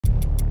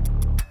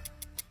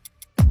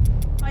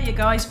Hiya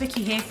guys,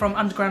 Vicky here from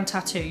Underground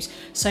Tattoos.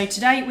 So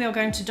today we are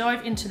going to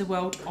dive into the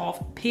world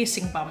of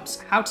piercing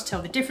bumps, how to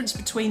tell the difference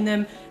between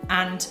them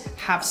and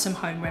have some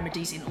home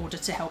remedies in order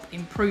to help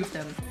improve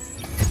them.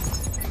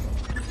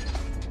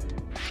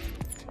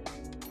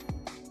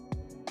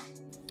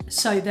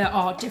 So there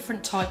are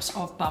different types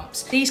of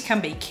bumps. These can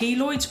be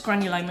keloids,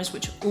 granulomas,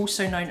 which are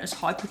also known as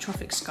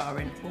hypertrophic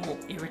scarring or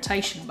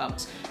irritation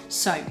bumps.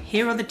 So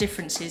here are the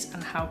differences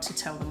and how to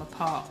tell them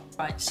apart.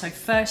 Right, so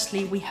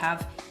firstly we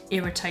have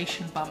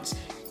irritation bumps.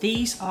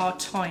 These are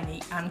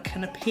tiny and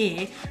can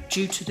appear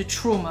due to the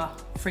trauma.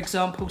 For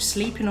example,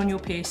 sleeping on your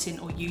piercing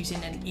or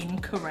using an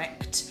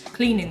incorrect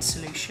cleaning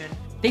solution.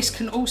 This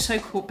can also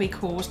be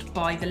caused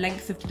by the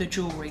length of the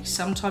jewellery.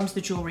 Sometimes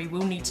the jewellery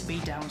will need to be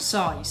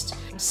downsized.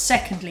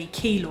 Secondly,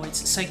 keloids.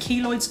 So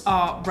keloids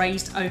are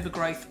raised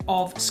overgrowth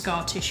of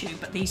scar tissue,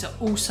 but these are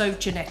also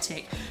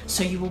genetic.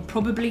 So you will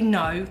probably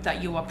know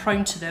that you are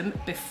prone to them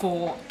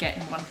before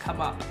getting one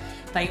come up.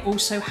 They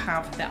also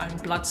have their own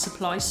blood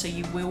supply, so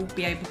you will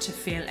be able to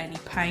feel any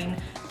pain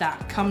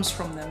that comes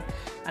from them.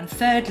 And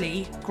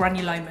thirdly,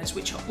 granulomas,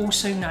 which are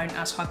also known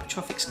as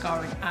hypertrophic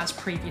scarring, as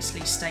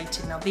previously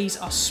stated. Now these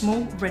are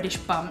small reddish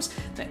bumps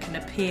that can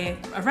appear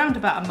around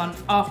about a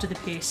month after the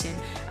piercing,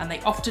 and they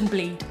often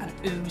bleed and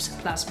ooze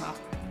plasma.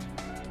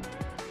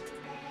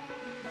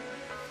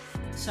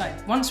 So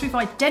once we've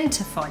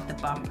identified the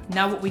bump,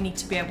 now what we need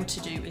to be able to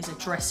do is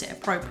address it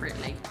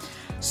appropriately.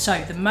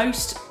 So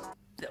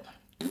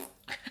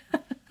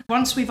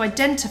once we've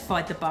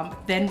identified the bump,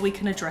 then we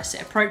can address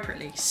it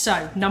appropriately.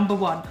 So number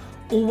one,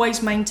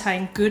 always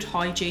maintain good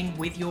hygiene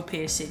with your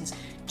piercings.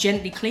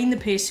 Gently clean the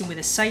piercing with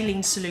a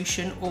saline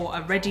solution or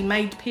a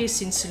ready-made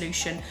piercing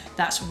solution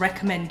that's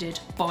recommended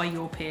by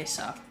your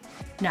piercer.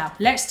 Now,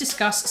 let's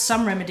discuss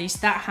some remedies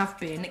that have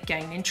been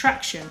gaining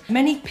traction.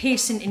 Many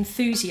piercing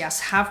enthusiasts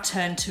have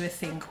turned to a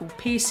thing called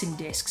piercing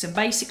discs, and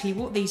basically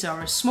what these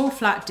are, a small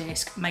flat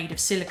disc made of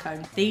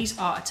silicone. These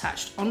are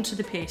attached onto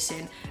the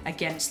piercing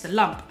against the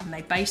lump, and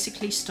they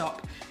basically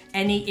stop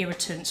any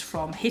irritants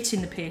from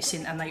hitting the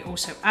piercing, and they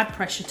also add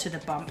pressure to the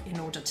bump in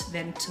order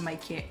to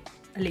make it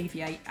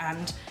alleviate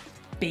and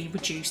be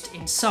reduced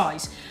in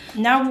size.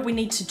 Now what we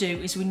need to do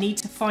is we need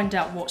to find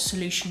out what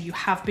solution you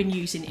have been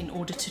using in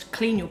order to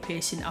clean your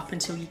piercing up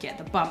until you get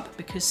the bump,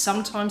 because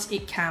sometimes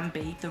it can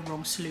be the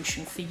wrong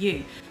solution for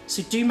you.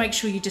 So do make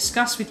sure you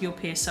discuss with your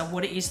piercer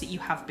what it is that you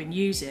have been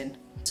using.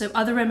 So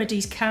other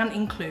remedies can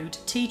include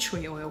tea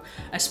tree oil,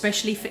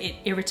 especially for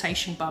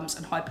irritation bumps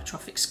and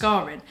hypertrophic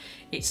scarring.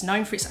 It's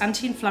known for its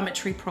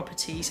anti-inflammatory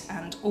properties,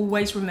 and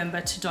always remember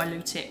to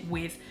dilute it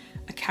with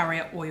a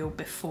carrier oil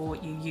before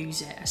you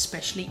use it,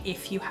 especially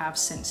if you have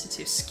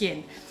sensitive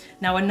skin.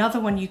 Now another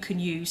one you can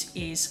use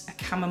is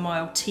a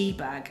chamomile tea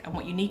bag, and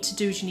what you need to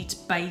do is you need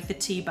to bathe the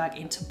tea bag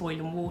into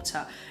boiling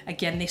water.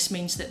 Again, this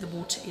means that the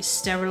water is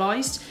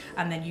sterilised,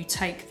 and then you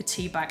take the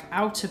tea bag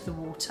out of the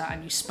water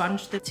and you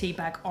sponge the tea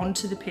bag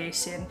onto the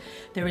piercing.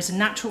 There is a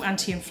natural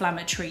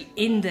anti-inflammatory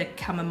in the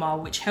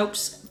chamomile which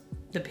helps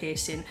the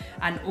piercing,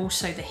 and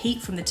also the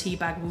heat from the tea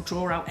bag will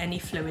draw out any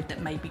fluid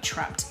that may be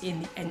trapped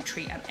in the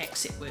entry and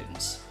exit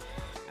wounds.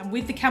 And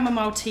with the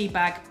chamomile tea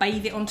bag,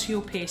 bathe it onto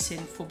your piercing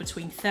for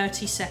between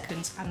 30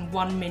 seconds and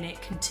 1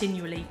 minute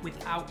continually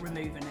without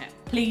removing it.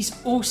 Please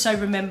also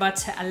remember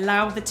to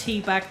allow the tea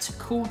bag to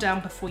cool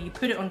down before you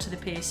put it onto the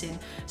piercing,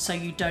 so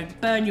you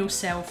don't burn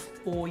yourself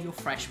or your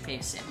fresh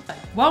piercing. But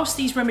whilst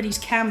these remedies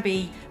can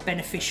be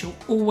beneficial,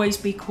 always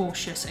be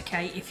cautious,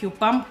 okay? If your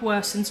bump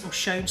worsens or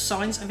shows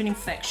signs of an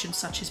infection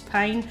such as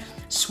pain,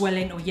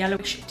 swelling or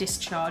yellowish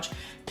discharge,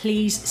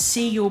 please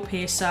see your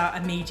piercer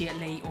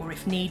immediately, or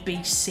if need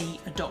be,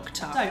 see a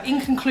doctor. So in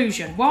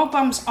conclusion, while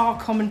bumps are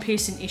common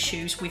piercing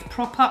issues, with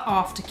proper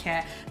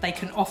aftercare they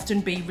can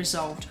often be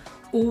resolved.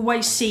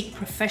 Always seek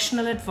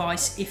professional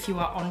advice if you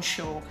are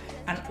unsure.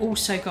 And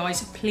also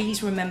guys,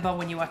 please remember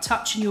when you are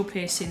touching your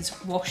piercings,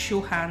 wash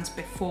your hands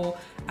before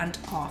and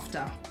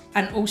after.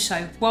 And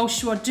also,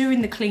 whilst you are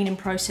doing the cleaning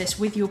process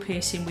with your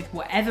piercing with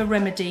whatever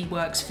remedy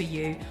works for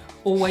you,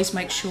 always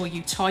make sure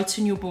you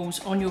tighten your balls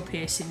on your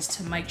piercings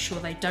to make sure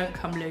they don't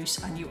come loose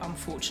and you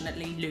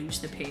unfortunately lose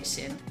the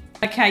piercing.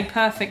 Okay,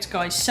 perfect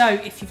guys. So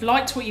if you've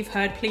liked what you've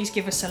heard, please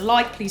give us a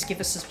like, please give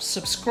us a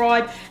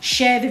subscribe,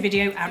 share the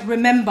video, and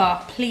remember,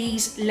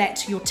 please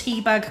let your tea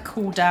bag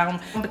cool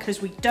down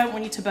because we don't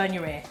want you to burn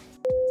your ear.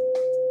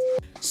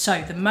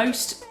 So the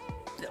most